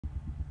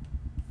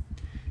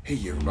Hey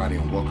everybody,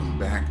 and welcome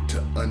back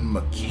to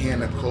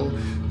Unmechanical,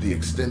 the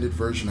extended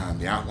version. I'm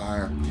the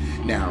Outlier.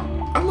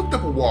 Now, I looked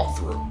up a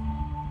walkthrough.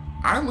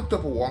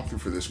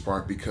 For this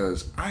part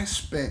because I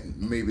spent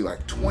maybe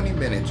like 20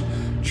 minutes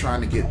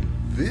trying to get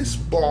this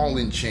ball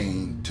and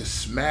chain to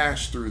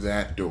smash through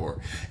that door.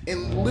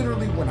 And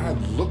literally when I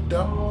looked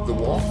up the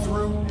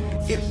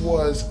walkthrough, it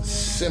was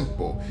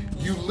simple.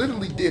 You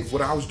literally did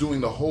what I was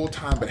doing the whole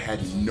time but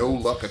had no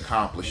luck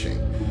accomplishing,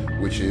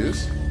 which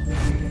is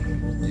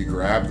you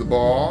grab the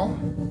ball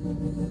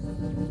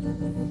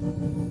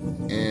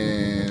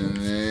and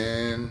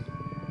then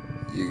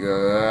you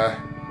go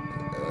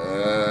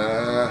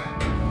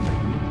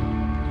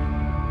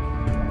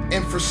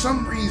and for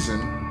some reason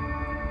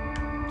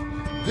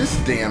this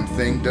damn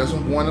thing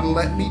doesn't want to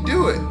let me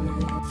do it.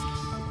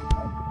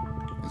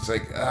 It's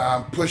like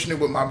I'm pushing it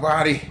with my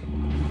body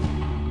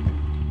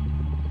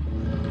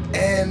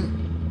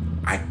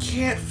and I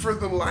can't for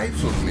the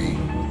life of me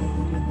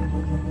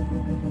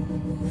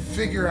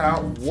figure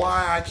out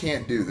why I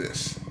can't do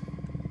this.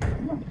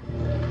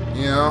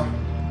 You know?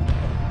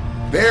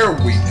 There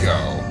we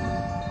go.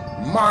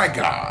 My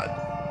God.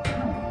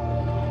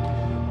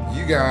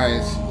 You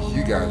guys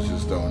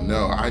just don't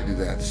know. I did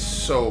that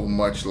so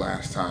much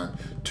last time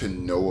to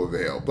no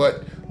avail.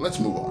 But let's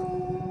move on.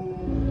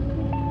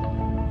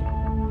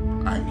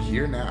 I'm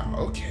here now.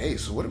 Okay,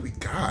 so what do we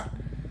got?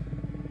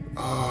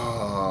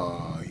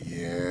 Oh,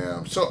 yeah.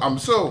 I'm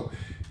so,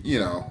 you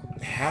know,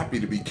 happy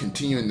to be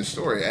continuing the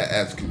story,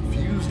 as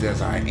confused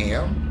as I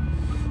am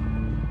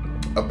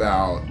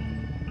about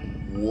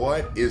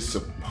what is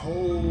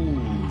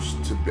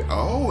supposed to be.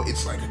 Oh,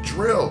 it's like a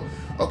drill.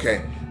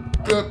 Okay,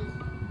 good.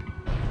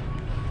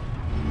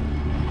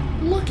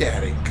 Look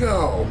at it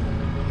go.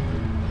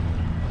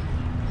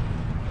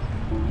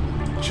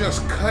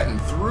 Just cutting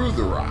through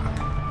the rock.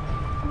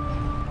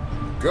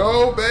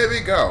 Go, baby,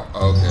 go.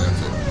 Okay,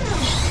 that's it.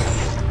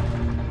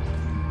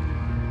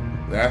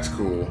 That's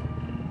cool.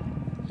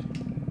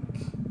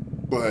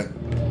 But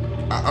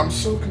I'm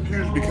so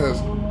confused because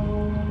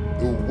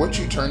what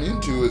you turn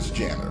into is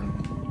janitor,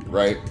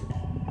 right?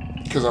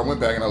 Because I went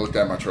back and I looked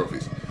at my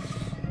trophies.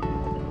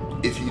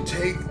 If you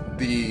take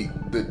the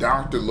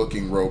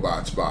doctor-looking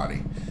robot's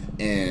body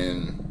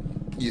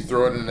and you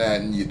throw it in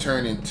that and you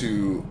turn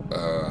into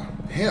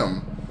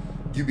him,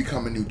 you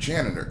become a new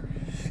janitor.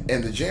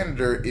 And the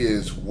janitor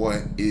is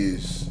what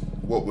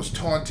was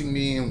taunting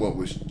me and what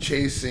was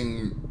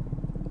chasing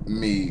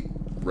me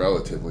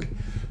relatively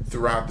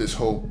throughout this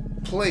whole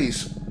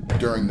place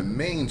during the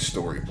main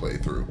story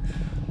playthrough.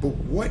 But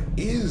what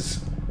is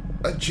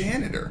a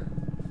janitor?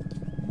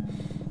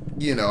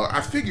 You know,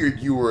 I figured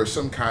you were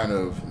some kind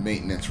of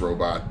maintenance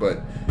robot,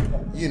 but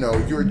you know,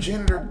 you're a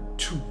janitor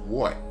to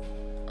what?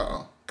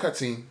 Uh-oh,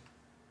 cutscene.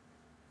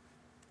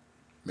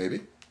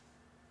 Maybe.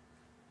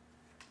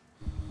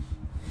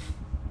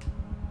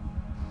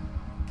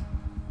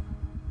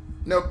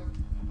 Nope.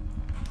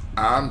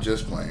 I'm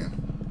just playing.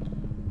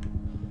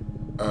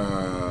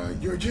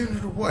 You're a janitor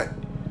to what?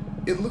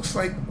 It looks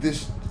like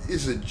this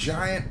is a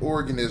giant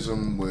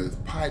organism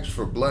with pipes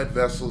for blood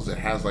vessels. It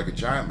has like a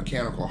giant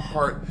mechanical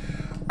heart.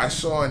 I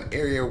saw an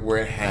area where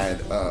it had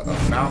a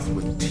mouth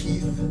with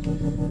teeth.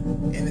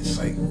 And it's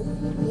like,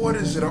 what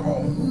does it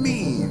all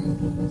mean?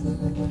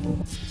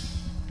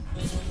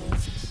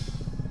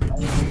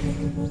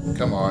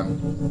 Come on.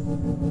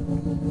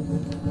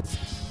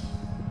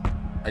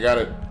 I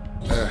gotta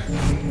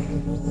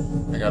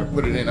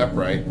put it in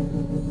upright.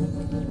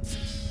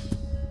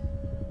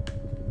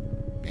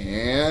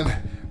 And,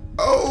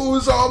 oh,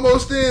 it's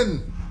almost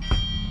in.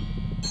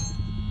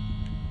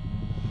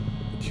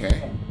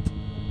 Okay.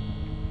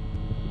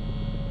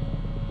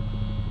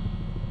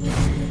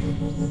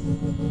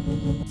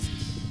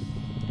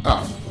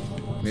 Oh,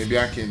 maybe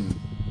I can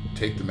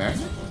take the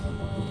magnet?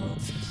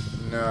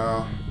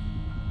 No.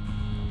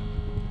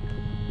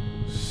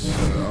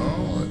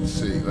 So, let's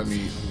see. Let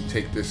me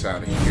take this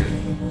out of here.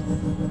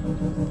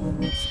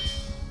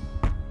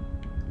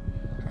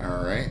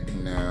 Alright,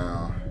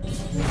 now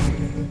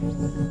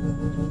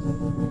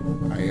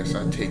I guess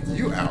I'll take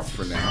you out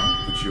for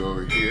now. Put you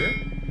over here.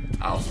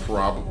 I'll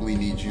probably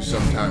need you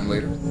sometime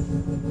later.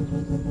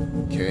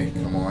 Okay,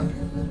 come on.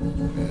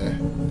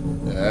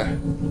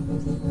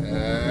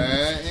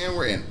 And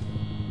we're in.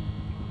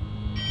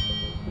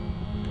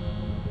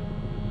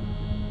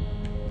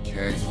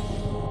 Okay.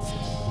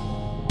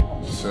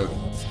 So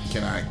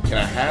can I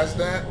has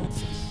that?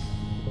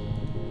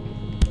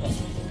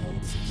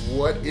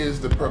 What is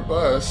the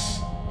purpose?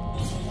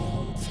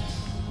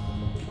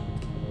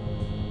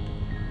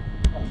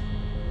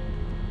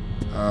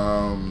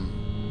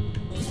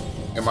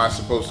 Am I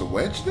supposed to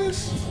wedge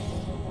this?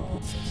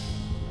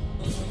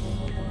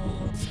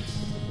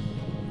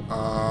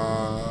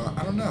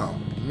 I don't know.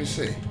 Let me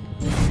see.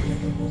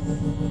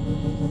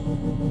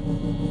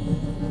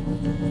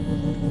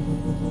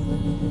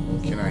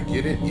 Can I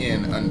get it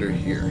in under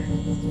here?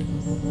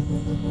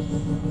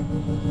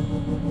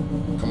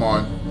 Come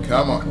on,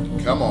 come on,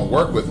 come on,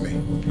 work with me.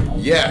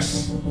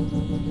 Yes.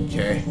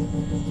 Okay.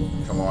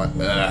 Come on.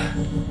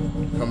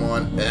 Come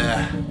on.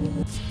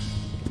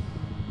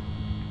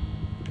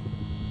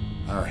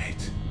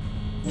 Alright.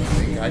 I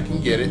think I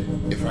can get it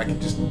if I can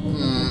just...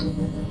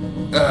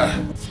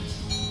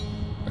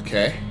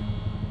 Okay.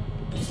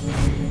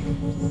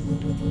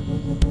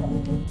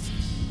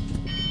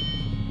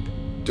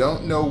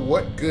 Don't know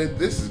what good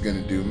this is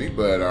going to do me,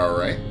 but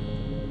alright.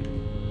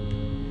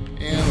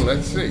 And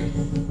let's see.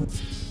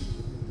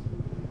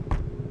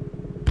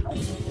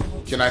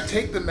 Can I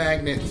take the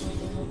magnet?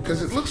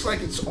 Because it looks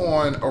like it's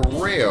on a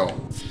rail.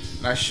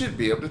 And I should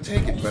be able to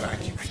take it, but I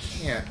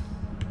can't.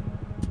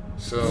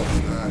 So,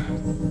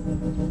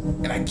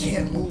 and I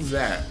can't move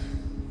that.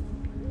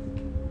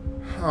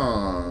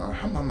 Huh.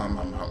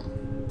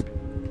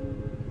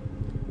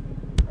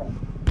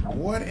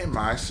 What am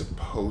I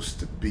supposed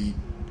to be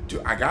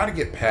doing? I gotta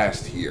get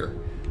past here.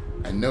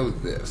 I know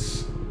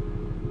this.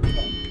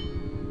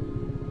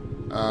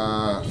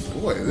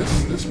 Boy,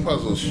 this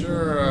puzzle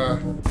sure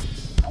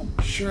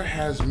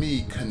has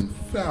me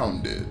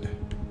confounded.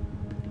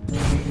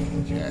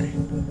 Okay.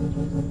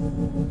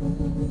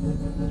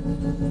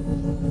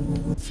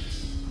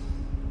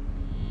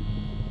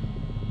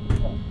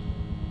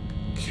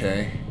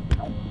 Okay.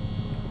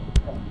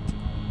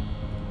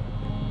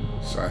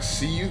 So I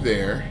see you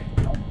there.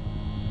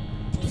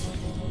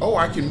 Oh,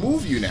 I can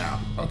move you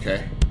now.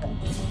 Okay.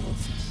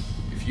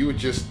 If you would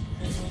just...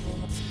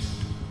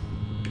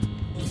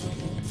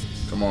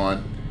 Come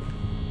on.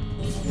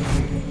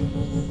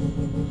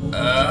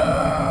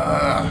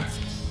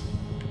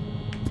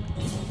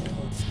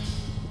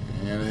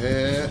 And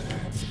hit.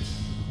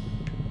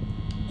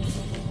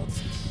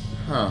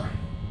 Huh.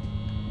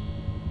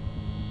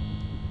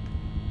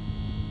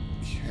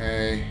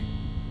 Okay.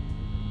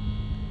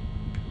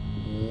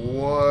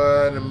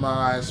 What am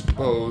I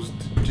supposed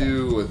to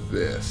do with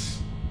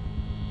this?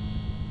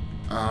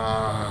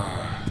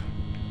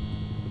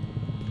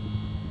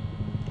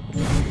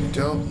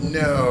 Don't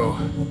know.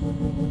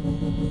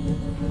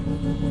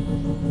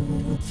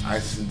 I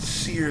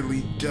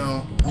sincerely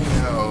don't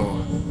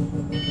know.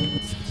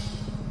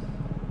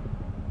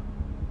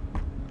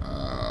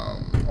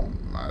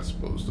 Am I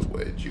supposed to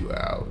wedge you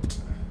out?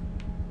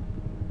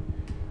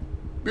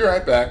 Be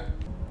right back.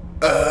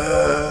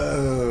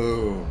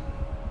 Oh.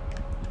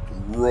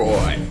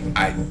 Roy,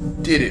 I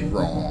did it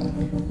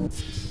wrong.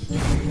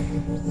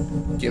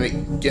 Gimme,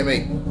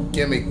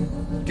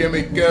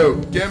 go,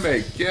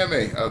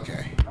 gimme.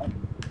 Okay.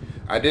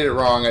 I did it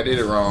wrong.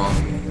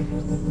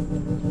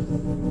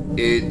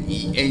 And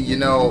you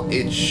know,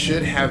 it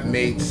should have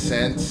made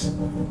sense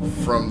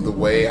from the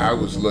way I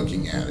was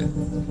looking at it.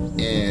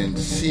 And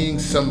seeing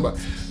somebody,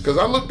 because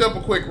I looked up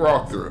a quick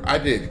walkthrough. I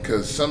did,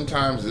 because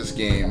sometimes this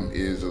game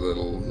is a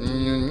little...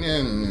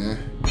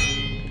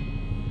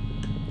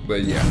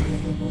 But yeah.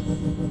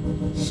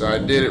 So I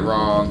did it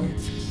wrong.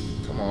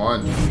 Come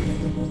on.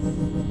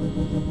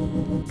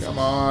 Come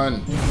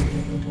on.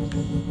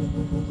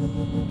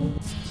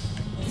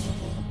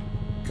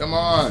 Come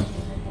on.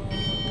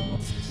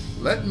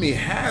 Let me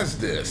has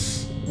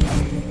this.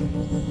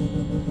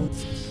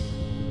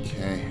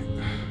 Okay.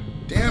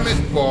 Damn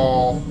it,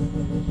 ball.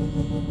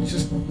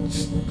 Just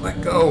let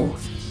go.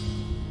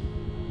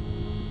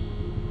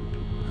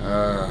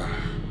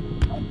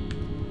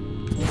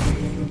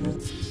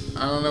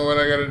 I don't know what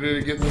I gotta do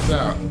to get this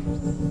out.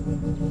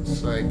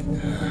 It's like...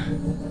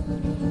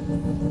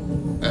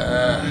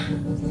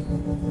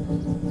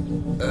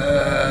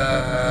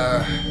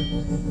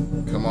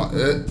 come on. Up.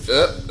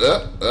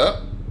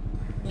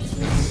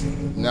 It's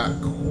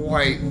not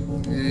quite...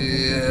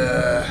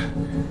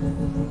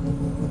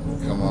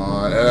 Come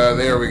on.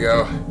 There we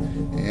go.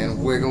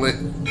 And wiggle it.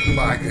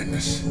 My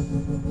goodness.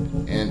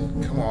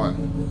 And come on.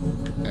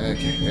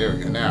 Okay, there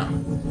we go.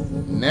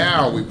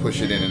 Now we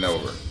push it in and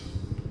over.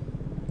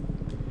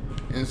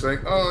 And it's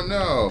like, oh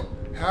no,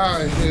 how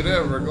is it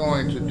ever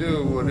going to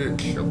do what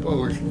it's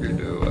supposed to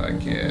do? I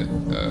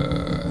can't,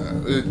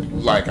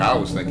 like I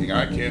was thinking,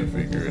 I can't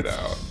figure it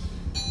out.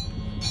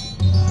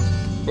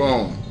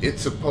 Boom.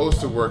 It's supposed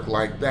to work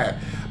like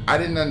that. I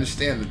didn't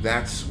understand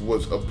that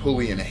was a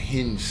pulley and a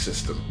hinge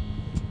system.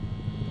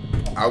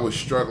 I was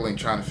struggling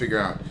trying to figure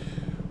out,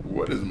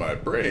 what is my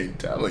brain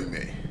telling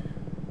me?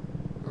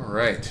 All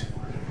right.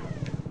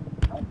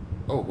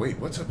 Oh, wait,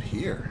 what's up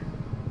here?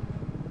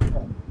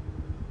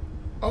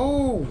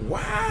 Oh,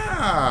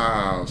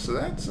 wow. So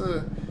it's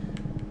a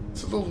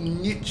little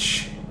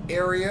niche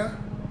area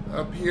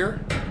up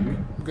here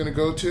I'm going to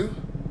go to.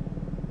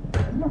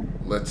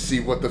 Let's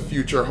see what the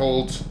future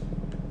holds.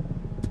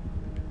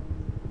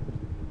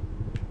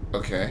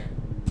 Okay.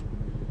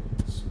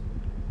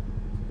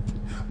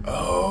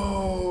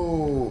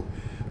 Oh,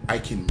 I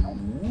can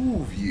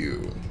move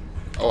you.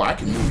 Oh, I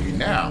can move you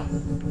now.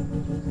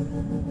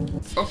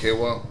 Okay,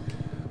 well,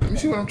 let me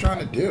see what I'm trying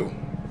to do.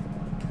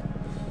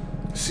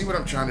 See what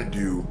I'm trying to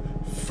do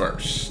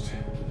first.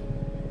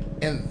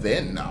 And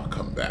then I'll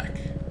come back.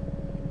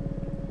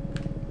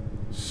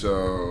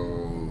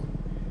 So,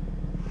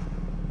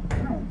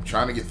 I'm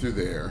trying to get through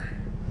there.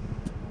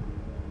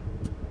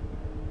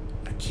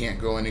 I can't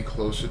go any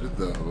closer to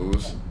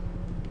those.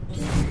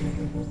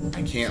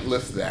 I can't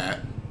lift that.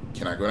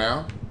 Can I go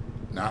down?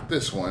 Not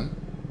this one.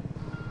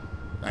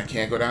 I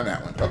can't go down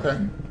that one. Okay.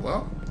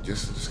 Well,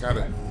 just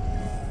gotta...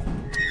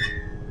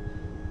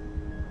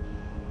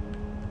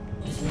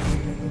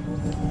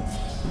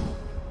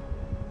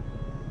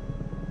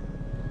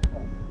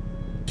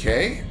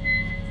 Okay.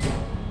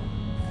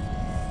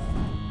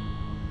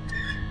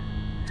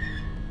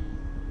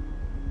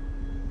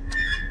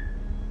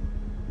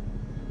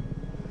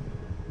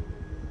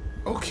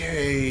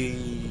 Okay.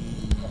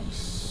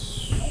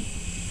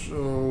 So,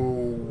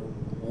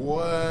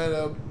 what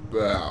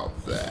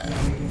about that?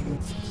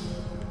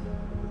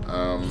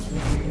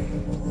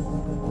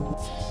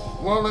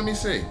 Well, let me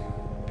see.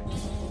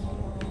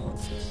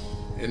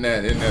 Isn't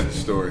that the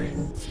story?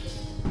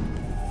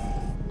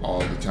 All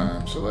the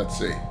time. So let's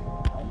see.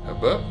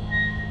 Up, up.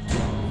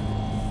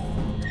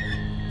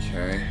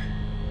 Okay.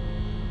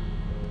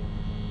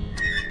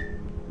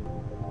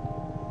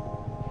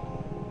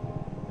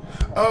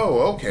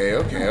 Oh, okay.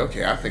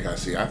 I think I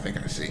see. I think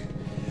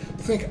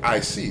I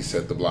see,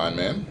 said the blind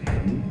man.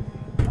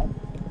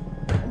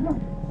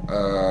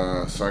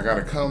 So I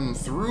gotta come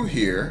through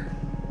here.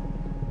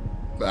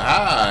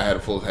 Ah, I had a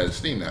full head of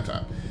steam that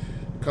time.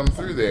 Come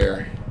through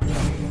there.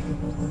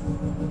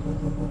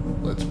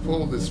 Let's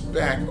pull this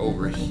back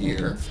over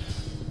here.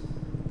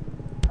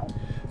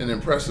 And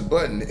then press the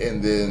button,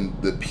 and then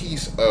the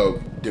piece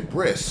of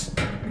debris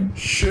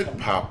should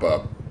pop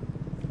up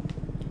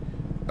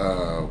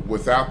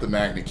without the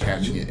magnet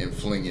catching it and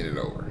flinging it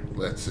over.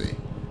 Let's see.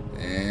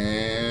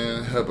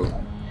 And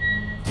boom.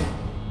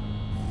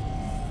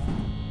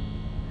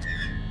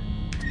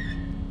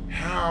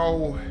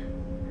 How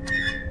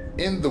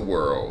in the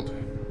world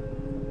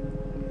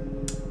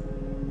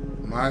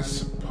am I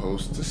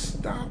supposed to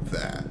stop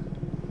that?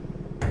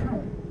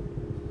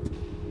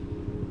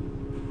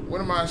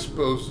 What am I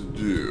supposed to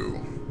do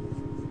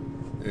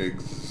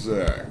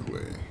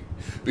exactly?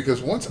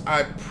 Because once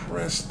I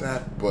press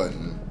that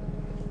button,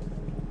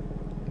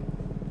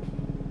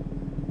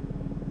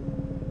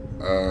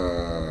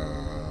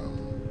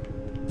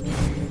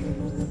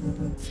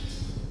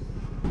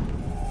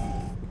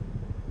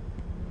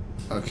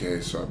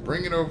 okay, so I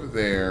bring it over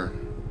there,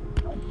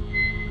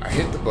 I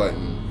hit the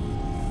button,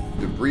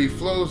 debris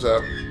flows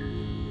up,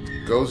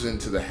 goes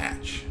into the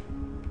hatch.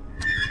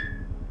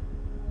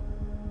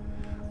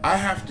 I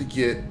have to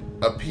get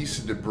a piece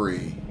of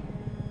debris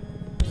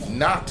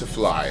not to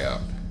fly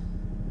up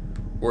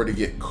or to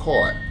get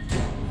caught.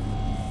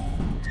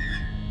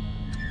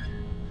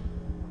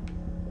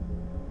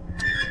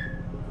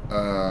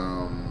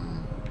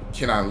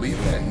 Can I leave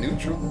that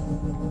neutral?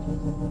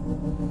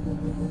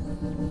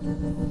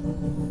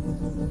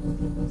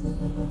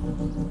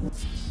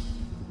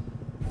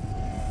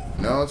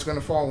 No, it's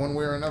gonna fall one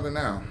way or another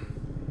now.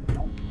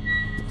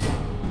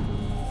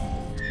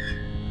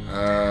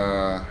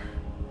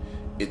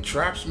 It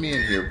traps me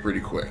in here pretty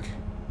quick.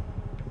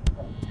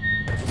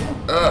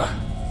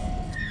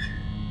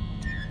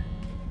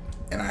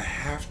 And I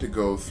have to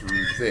go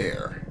through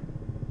there.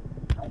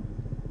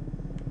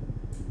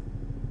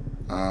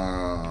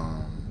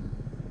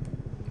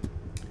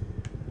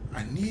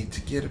 I need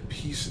to get a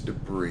piece of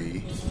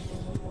debris.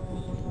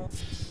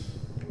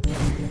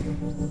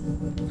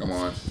 Come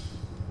on.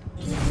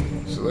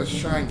 So let's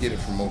try and get it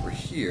from over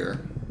here.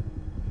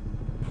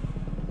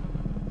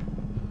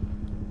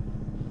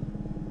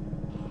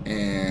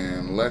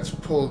 And let's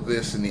pull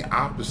this in the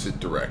opposite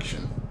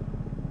direction.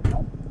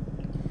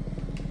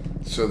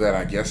 So that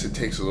I guess it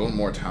takes a little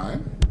more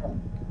time.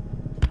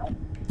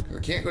 I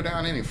can't go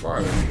down any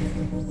farther.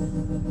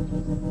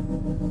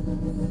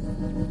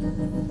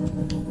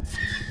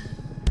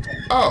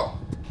 Oh.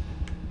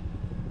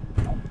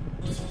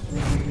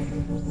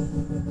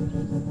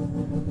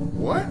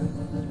 What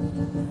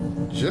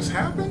just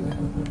happened?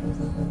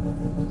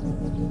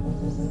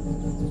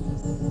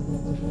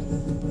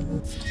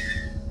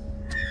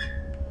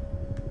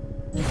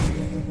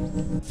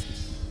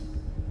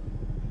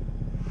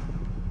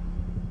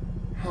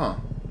 Huh.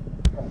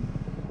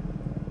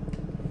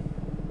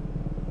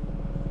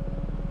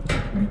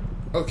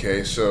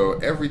 Okay, so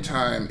every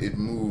time it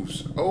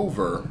moves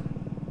over,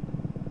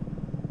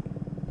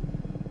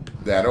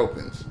 that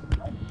opens.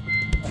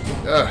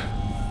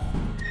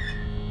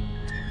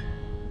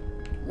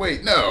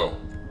 Wait, no.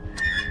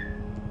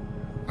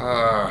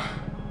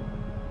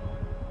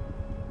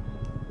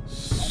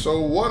 So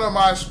what am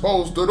I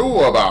supposed to do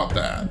about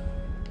that?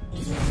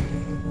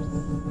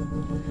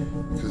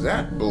 Because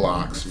that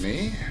blocks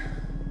me.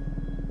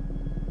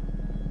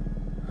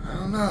 I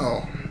don't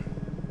know.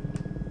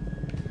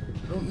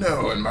 I don't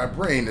know, and my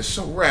brain is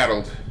so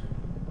rattled.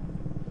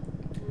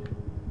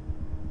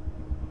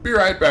 Be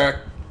right back.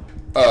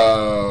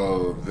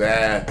 Oh,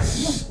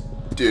 that's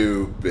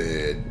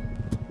stupid.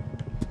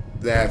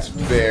 That's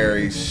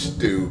very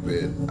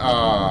stupid.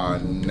 Oh,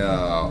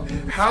 no.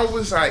 How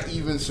was I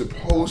even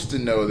supposed to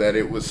know that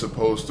it was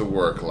supposed to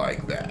work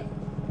like that?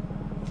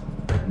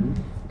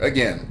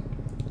 Again,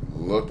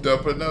 looked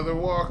up another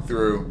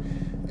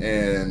walkthrough,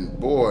 and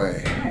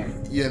boy,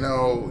 you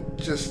know,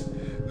 just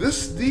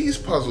these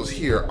puzzles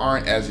here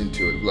aren't as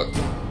intuitive. Look.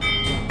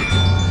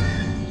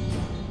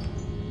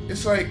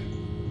 It's like,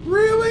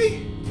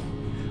 really?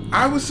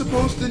 I was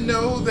supposed to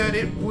know that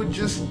it would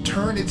just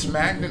turn its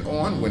magnet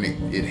on when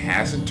it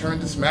hasn't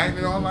turned its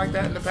magnet on like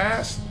that in the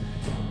past.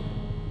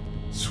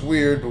 It's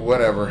weird, but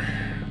whatever.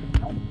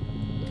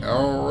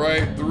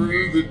 Alright,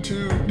 through the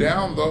tube,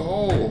 down the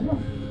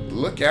hole.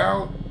 Look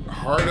out,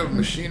 heart of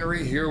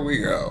machinery, here we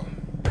go.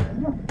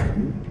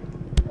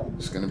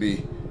 It's gonna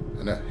be,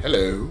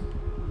 hello.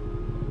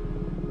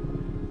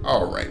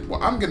 Alright,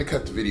 well, I'm gonna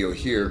cut the video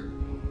here.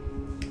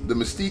 The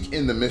mystique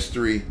in the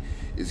mystery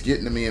is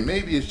getting to me, and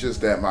maybe it's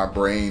just that my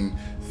brain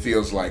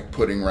feels like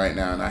pudding right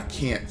now and I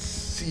can't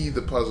see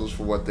the puzzles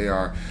for what they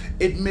are.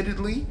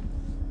 Admittedly,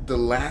 the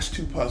last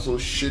two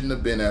puzzles shouldn't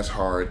have been as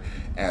hard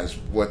as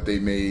what I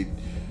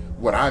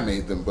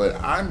made them, but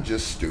I'm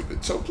just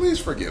stupid, so please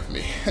forgive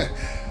me.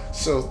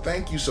 So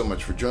thank you so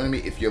much for joining me.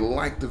 If you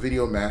liked the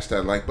video, mash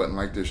that like button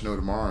like there's no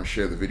tomorrow and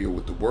share the video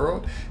with the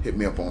world. Hit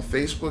me up on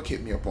Facebook,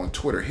 hit me up on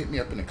Twitter, hit me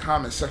up in the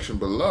comment section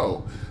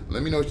below.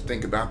 Let me know what you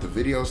think about the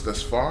videos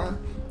thus far.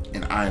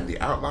 And I am the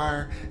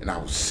Outlier, and I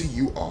will see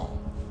you all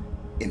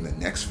in the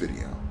next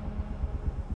video.